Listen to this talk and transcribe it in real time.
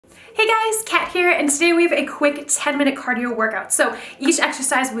Hey guys, Kat here, and today we have a quick 10-minute cardio workout. So each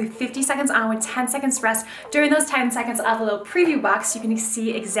exercise will be 50 seconds on with 10 seconds rest. During those 10 seconds, I'll have a little preview box so you can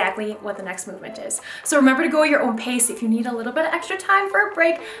see exactly what the next movement is. So remember to go at your own pace. If you need a little bit of extra time for a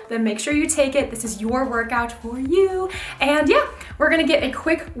break, then make sure you take it. This is your workout for you. And yeah, we're gonna get a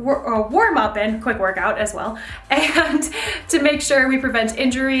quick warm up and quick workout as well, and to make sure we prevent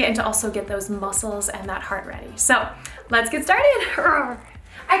injury and to also get those muscles and that heart ready. So let's get started.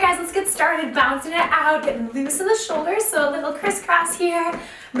 All right guys, let's get started bouncing it out, getting loose in the shoulders, so a little crisscross here.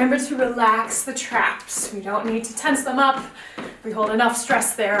 Remember to relax the traps. We don't need to tense them up. We hold enough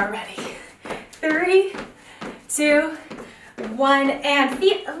stress there already. 3, 2, 1, and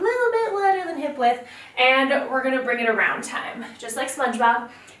feet a little bit wider than hip width, and we're gonna bring it around time. Just like SpongeBob,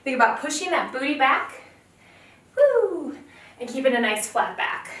 think about pushing that booty back, woo, and keeping a nice flat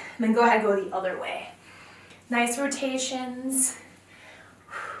back. And then go ahead and go the other way. Nice rotations.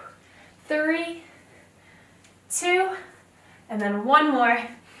 3, 2, and then one more.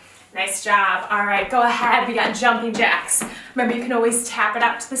 Nice job. All right, go ahead. We got jumping jacks. Remember, you can always tap it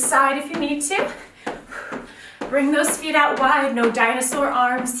out to the side if you need to. Bring those feet out wide. No dinosaur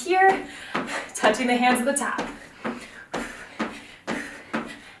arms here. Touching the hands at the top.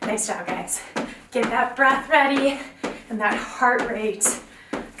 Nice job, guys. Get that breath ready and that heart rate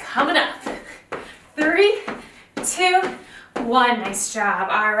coming up. 3, 2, 1, nice job.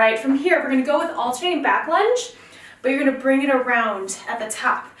 All right, from here, we're gonna go with alternating back lunge, but you're gonna bring it around at the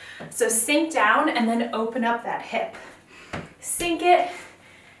top. So sink down and then open up that hip. Sink it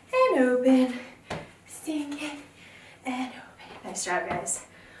and open, sink it and open. Nice job, guys.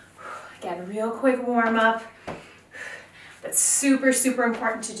 Again, a real quick warm up. That's super, super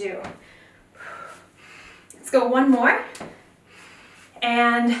important to do. Let's go one more.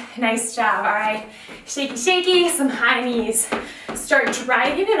 And nice job. All right, shaky, shaky, some high knees. Start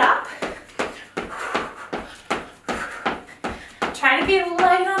driving it up. Try to be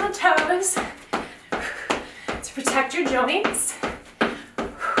light on the toes to protect your joints.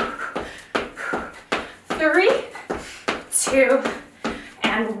 3, 2,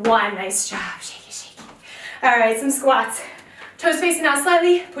 and 1. Nice job. Shaky, shaky. All right, some squats. Toes facing out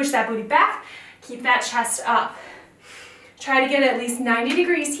slightly. Push that booty back. Keep that chest up. Try to get at least 90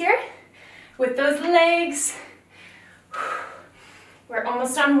 degrees here with those legs. We're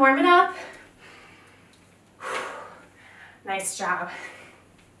almost done warming up. Nice job.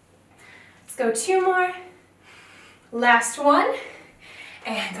 Let's go 2 more. Last one.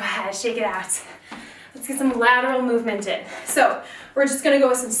 And go ahead, shake it out. Let's get some lateral movement in. So we're just gonna go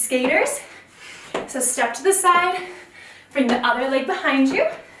with some skaters. So step to the side, bring the other leg behind you.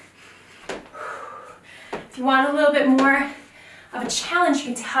 If you want a little bit more of a challenge,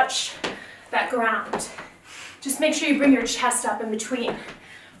 you can touch that ground. Just make sure you bring your chest up in between.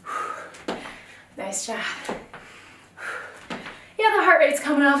 Nice job. Yeah, the heart rate's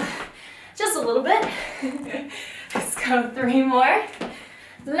coming up just a little bit. Let's go 3 more.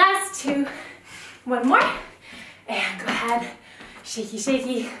 Last 2. 1 more. And go ahead, shaky,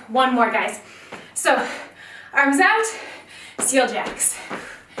 shaky. 1 more, guys. So, arms out, seal jacks.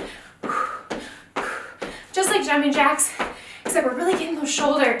 Just like jumping jacks, except we're really getting those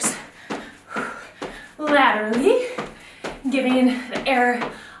shoulders laterally, giving the air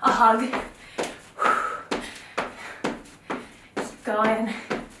a hug. Keep going.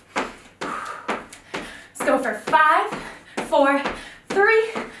 Let's go for 5, 4,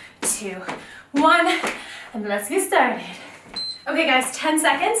 3, 2, 1, and let's get started. Okay guys, 10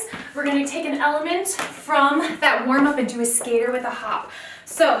 seconds. We're gonna take an element from that warm up and do a skater with a hop.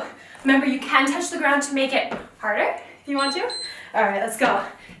 So, remember, you can touch the ground to make it harder if you want to. All right, let's go.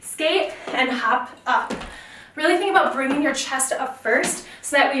 Skate and hop up. Really think about bringing your chest up first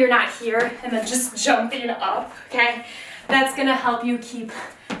so that way you're not here and then just jumping up, okay? That's gonna help you keep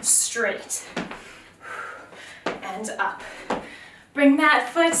straight. And up. Bring that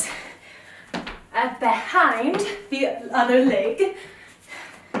foot behind the other leg.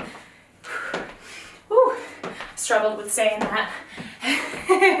 Whew, struggled with saying that.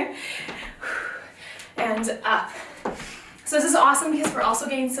 And up. So this is awesome because we're also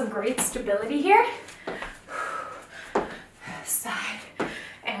getting some great stability here. Side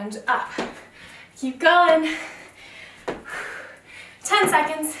and up. Keep going. 10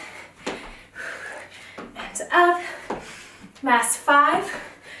 seconds. And up. Last 5,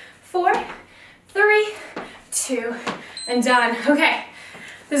 4, 3, 2, and done. Okay,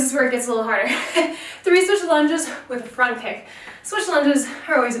 this is where it gets a little harder. 3 switch lunges with a front kick. Switch lunges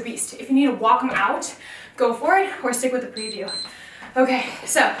are always a beast. If you need to walk them out, go for it, or stick with the preview. Okay,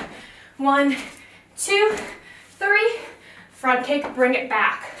 so 1, 2, 3, front kick, bring it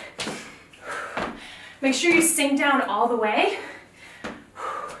back. Make sure you sink down all the way.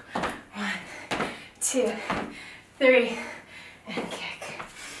 1, 2, 3, and kick.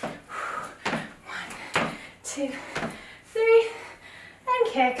 1, 2, 3, and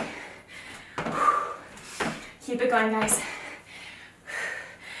kick. Keep it going, guys.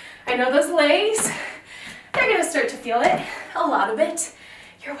 I know those legs, they're gonna start to feel it a lot of it.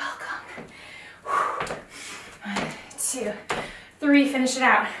 You're welcome. 1, 2, 3, finish it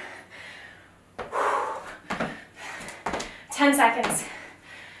out. 10 seconds,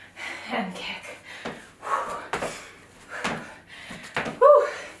 and kick.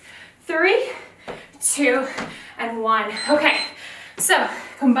 3, 2, and 1. Okay, so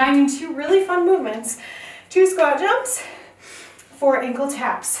combining 2 really fun movements, 2 squat jumps, 4 ankle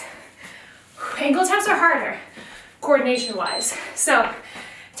taps. Ankle taps are harder, coordination-wise. So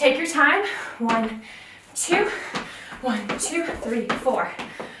take your time. 1, 2, 1, 2, 3, 4.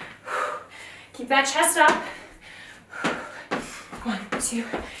 Keep that chest up. 1, 2,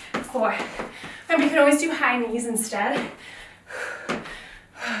 4. Remember, you can always do high knees instead.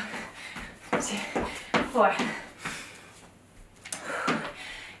 2, 4.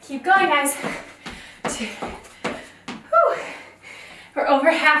 Keep going, guys. 2. Whew. We're over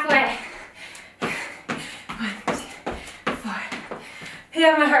halfway. 1, 2, 4.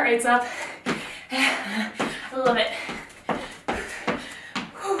 Yeah, my heart rate's up. I love it.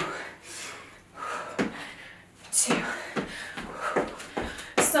 2.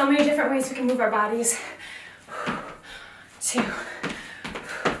 So many different ways we can move our bodies. 2.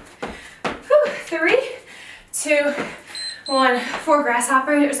 3, 2, 1. 4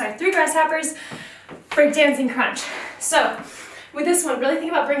 grasshoppers, 3 grasshoppers, breakdancing crunch. So with this one, really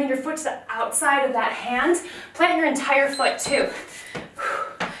think about bringing your foot to the outside of that hand. Plant your entire foot too.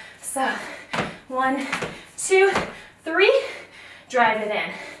 So 1, 2, 3, drive it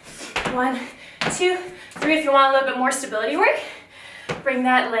in. 1, 2, 3. If you want a little bit more stability work, bring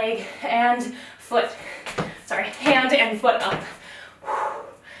that leg and foot, hand and foot up.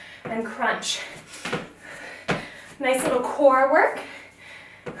 And crunch. Nice little core work.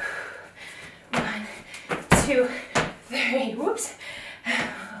 1, 2, 3. Whoops.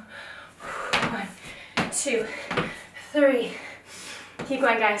 1, 2, 3. Keep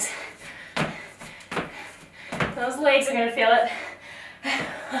going, guys. Those legs are gonna feel it.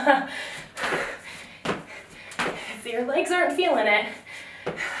 If your legs aren't feeling it,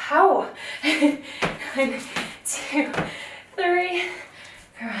 how? 1, 2, 3.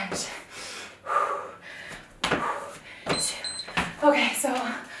 Crunch. Okay, so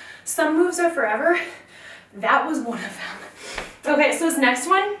some moves are forever. That was one of them. Okay, so this next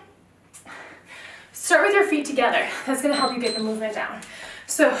one, start with your feet together. That's gonna help you get the movement down.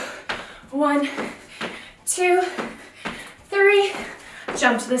 So 1, 2, 3,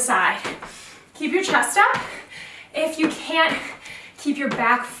 jump to the side. Keep your chest up. If you can't keep your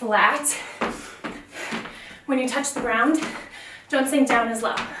back flat when you touch the ground, don't sink down as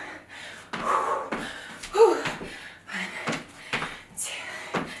low. 1, 2,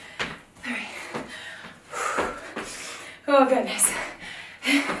 3. Oh goodness.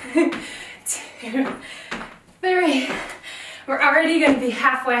 2, 3. We're already gonna be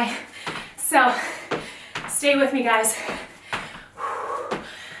halfway. So stay with me, guys.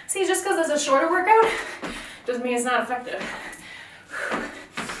 See, just because it's a shorter workout doesn't mean it's not effective.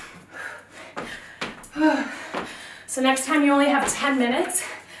 So next time you only have 10 minutes,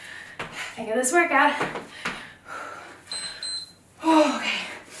 think of this workout. Okay,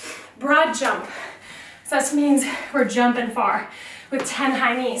 broad jump. So that means we're jumping far with 10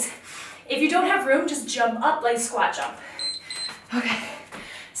 high knees. If you don't have room, just jump up like squat jump. Okay,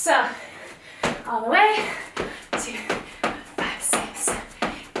 so all the way, 2, 5, 6,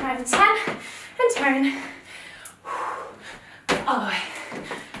 9, 10, and turn. All the way.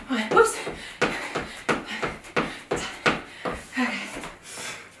 1, whoops.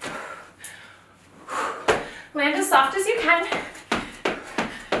 Land as soft as you can.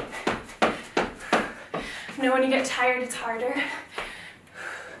 Know when you get tired, it's harder.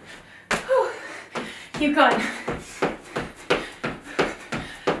 Keep going.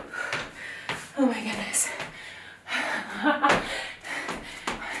 Oh my goodness.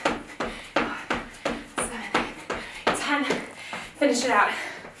 7, 8, 10. Finish it out.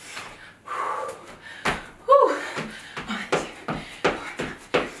 1, 2,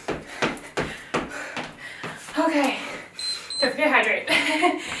 4. Okay. Don't forget to hydrate.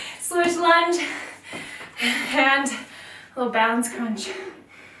 Switch lunge and a little balance crunch.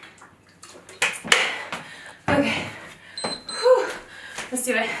 Okay. Whew. Let's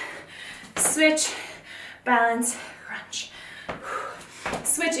do it. Switch, balance, crunch.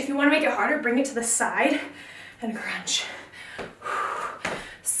 switch. If you want to make it harder, bring it to the side and crunch.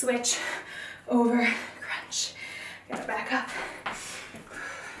 Switch, over, crunch. Gotta back up.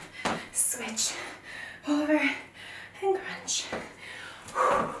 Switch, over, and crunch.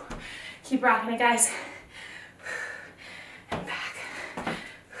 Keep rocking it, guys. And back.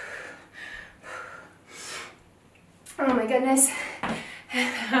 Oh my goodness.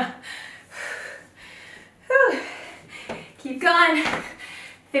 Keep going.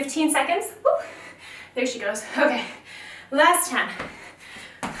 15 seconds. Woo. There she goes. Okay, last 10.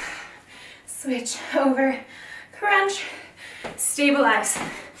 Switch, over, crunch, stabilize.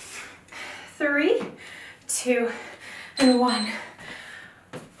 3, 2, and 1.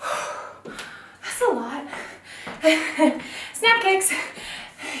 That's a lot. Snap kicks.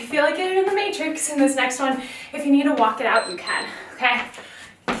 You feel like you're in the Matrix in this next one. If you need to walk it out, you can, okay?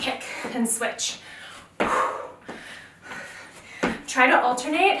 Kick and switch. Try to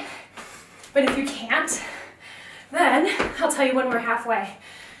alternate, but if you can't, then I'll tell you when we're halfway.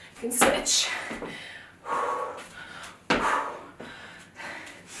 You can switch.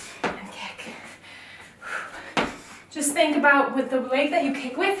 And kick. Just think about with the leg that you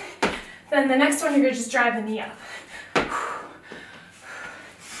kick with, then the next one you're gonna just drive the knee up.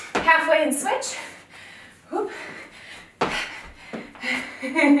 Halfway and switch. Whoop.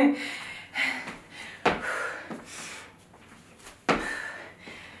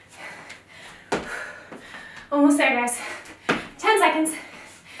 Almost there, guys. 10 seconds.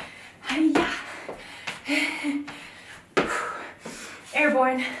 Hi-ya.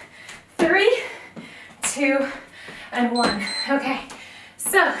 Airborne. 3, 2, and 1. Okay,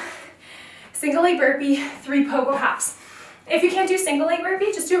 so single leg burpee, 3 pogo hops. If you can't do single leg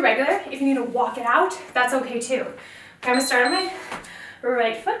burpee, just do a regular. If you need to walk it out, that's okay too. Okay, I'm gonna start on my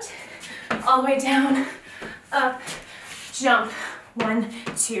right foot, all the way down, up, jump. 1,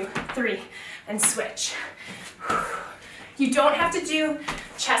 2, 3, and switch. You don't have to do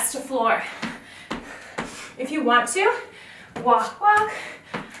chest to floor. If you want to, walk, walk,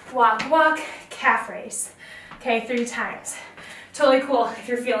 walk, walk, calf raise. Okay, 3 times. Totally cool if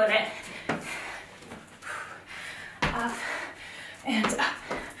you're feeling it. Up and up.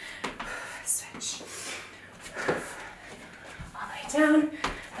 Switch. All the way down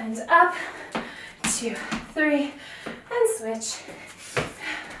and up. 2, 3, and switch.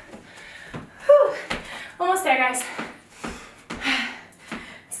 Whew. Almost there, guys.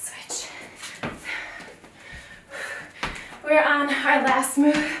 Switch. We're on our last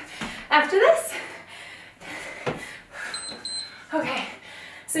move after this. Okay,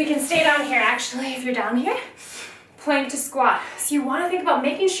 so you can stay down here actually if you're down here. Plank to squat. So you want to think about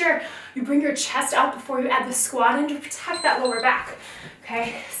making sure you bring your chest out before you add the squat in to protect that lower back.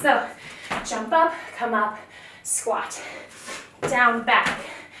 Okay, so jump up, come up, squat, down, back.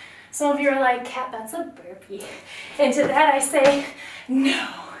 Some of you are like, Kat, that's a burpee. And to that I say, no.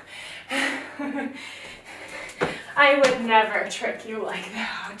 I would never trick you like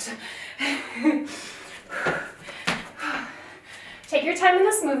that. Take your time in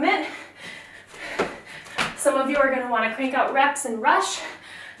this movement. Some of you are going to want to crank out reps and rush.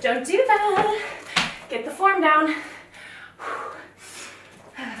 Don't do that. Get the form down.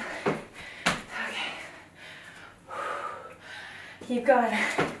 Okay. Keep going.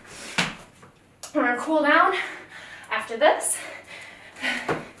 We're going to cool down after this.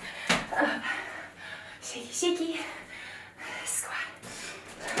 Up. Shaky, shaky. Squat.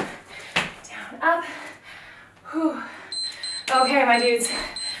 Down, up. Whew. Okay, my dudes.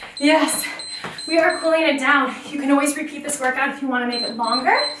 Yes, we are cooling it down. You can always repeat this workout if you want to make it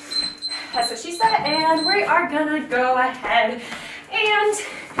longer. That's what she said. And we are gonna go ahead and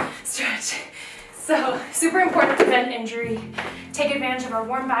stretch. So, super important to prevent injury. Take advantage of our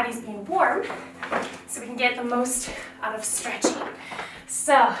warm bodies being warm so we can get the most out of stretching.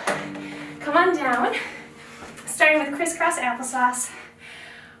 So, come on down. Starting with crisscross applesauce.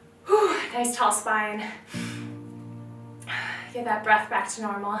 Whew, nice tall spine. Get that breath back to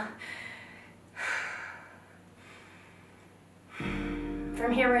normal.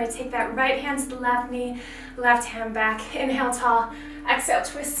 From here, we're going to take that right hand to the left knee, left hand back. Inhale tall, exhale,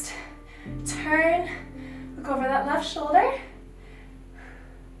 twist, turn. Look over that left shoulder.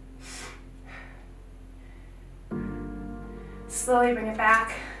 Slowly bring it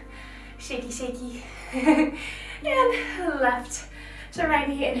back. Shaky, shaky. And left to right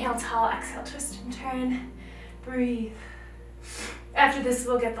knee, inhale tall, exhale, twist and turn. Breathe. After this,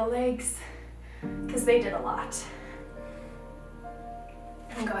 we'll get the legs because they did a lot.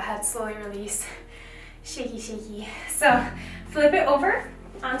 And go ahead, slowly release. Shaky, shaky. So flip it over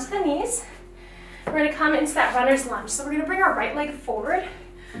onto the knees. We're gonna come into that runner's lunge. So we're gonna bring our right leg forward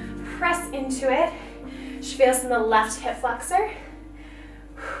into it. Should feel this in the left hip flexor.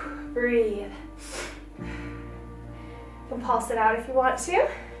 Breathe. You can pulse it out if you want to.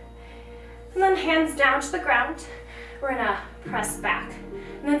 And then hands down to the ground. We're gonna press back.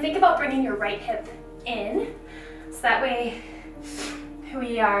 And then think about bringing your right hip in. So that way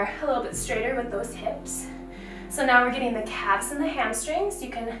we are a little bit straighter with those hips. So now we're getting the calves and the hamstrings. You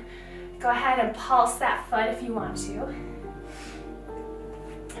can go ahead and pulse that foot if you want to.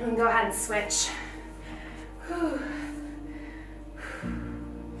 And then go ahead and switch.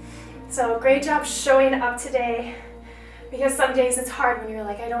 So great job showing up today, because some days it's hard when you're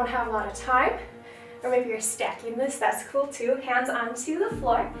like, I don't have a lot of time, or maybe you're stacking this, that's cool too. Hands onto the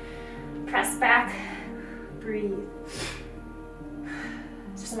floor, press back, breathe.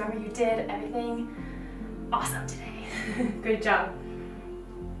 Just remember you did everything awesome today. Good job.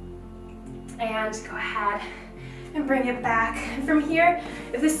 And go ahead and bring it back. And from here,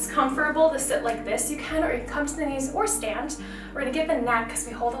 if this is comfortable to sit like this, you can, or you can come to the knees or stand. We're gonna get the neck because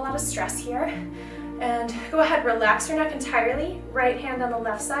we hold a lot of stress here. And go ahead, relax your neck entirely. Right hand on the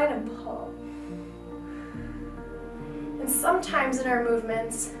left side and pull. And sometimes in our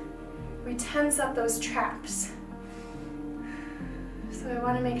movements, we tense up those traps. So I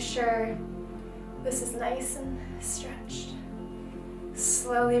want to make sure this is nice and stretched.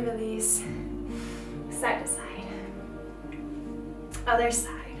 Slowly release, side to side. Other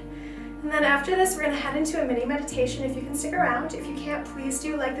side. And then after this, we're going to head into a mini meditation. If you can stick around. If you can't, please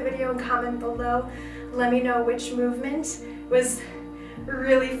do like the video and comment below. Let me know which movement was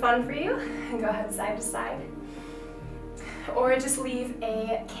really fun for you. And go ahead side to side. Or just leave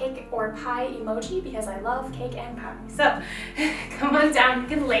a cake or pie emoji, because I love cake and pie. So come on down. You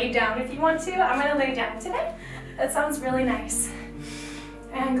can lay down if you want to. I'm going to lay down today. That sounds really nice.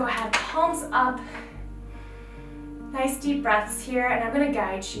 And go ahead, palms up. Nice deep breaths here, and I'm going to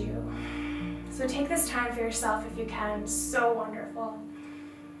guide you. So take this time for yourself if you can. So wonderful.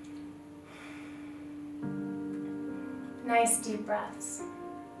 Nice deep breaths.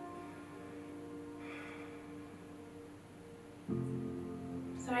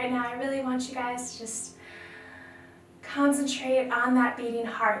 So right now I really want you guys to just concentrate on that beating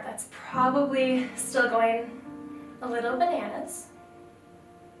heart that's probably still going a little bananas.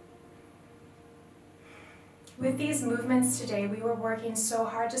 With these movements today, we were working so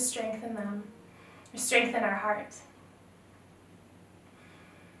hard to strengthen them, or strengthen our heart.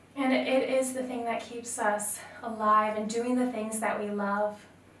 And it is the thing that keeps us alive and doing the things that we love.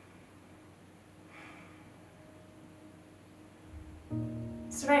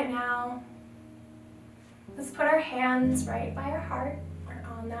 So right now, let's put our hands right by our heart, or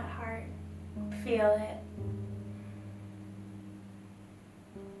on that heart. Feel it.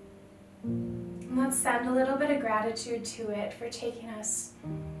 And let's send a little bit of gratitude to it for taking us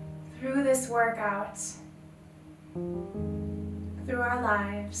through this workout, through our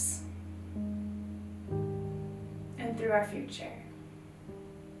lives, and through our future.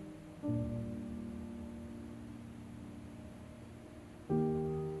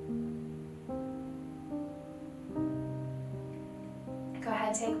 Go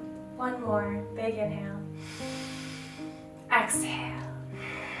ahead, take one more big inhale. Exhale.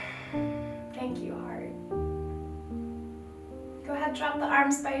 Thank you, heart. Go ahead, drop the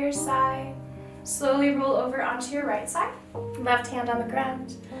arms by your side. Slowly roll over onto your right side. Left hand on the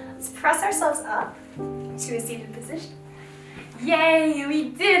ground. Let's press ourselves up to a seated position. Yay, we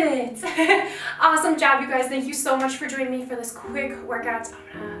did it! Awesome job, you guys. Thank you so much for joining me for this quick workout.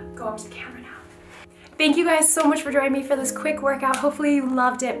 I'm gonna go up to the camera now. Thank you guys so much for joining me for this quick workout. Hopefully you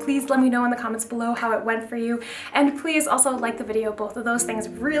loved it. Please let me know in the comments below how it went for you. And please also like the video. Both of those things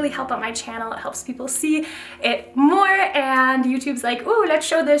really help out my channel. It helps people see it more. And YouTube's like, ooh, let's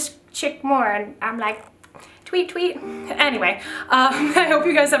show this chick more. And I'm like, tweet, tweet. Anyway, I hope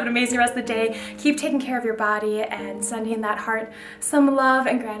you guys have an amazing rest of the day. Keep taking care of your body and sending that heart some love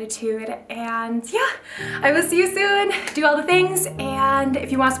and gratitude. And yeah, I will see you soon. Do all the things. And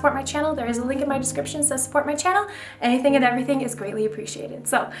if you want to support my channel, there is a link in my description that says support my channel. Anything and everything is greatly appreciated.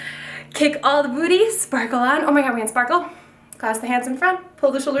 So kick all the booty, sparkle on. Oh my God, we're gonna sparkle. Clasp the hands in front,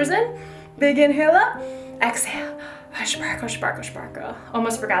 pull the shoulders in. Big inhale up, exhale. Sparkle, sparkle, sparkle.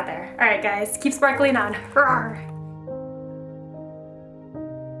 Almost forgot there. All right, guys, keep sparkling on. Roar.